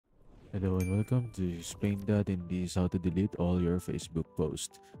Hello and welcome to Explain That in this how to delete all your Facebook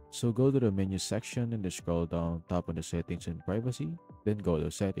posts. So go to the menu section and then scroll down, tap on the settings and privacy, then go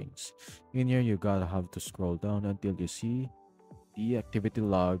to settings. In here you gotta have to scroll down until you see the activity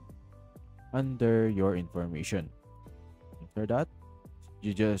log under your information. After that,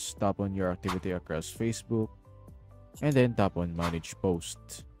 you just tap on your activity across Facebook and then tap on manage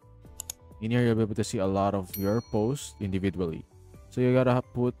posts. In here you'll be able to see a lot of your posts individually. So you gotta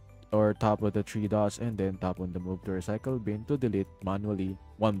put or tap on the three dots and then tap on the move to recycle bin to delete manually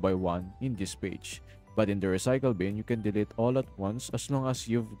one by one in this page. But in the recycle bin, you can delete all at once as long as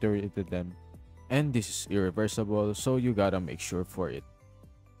you've deleted them. And this is irreversible, so you gotta make sure for it.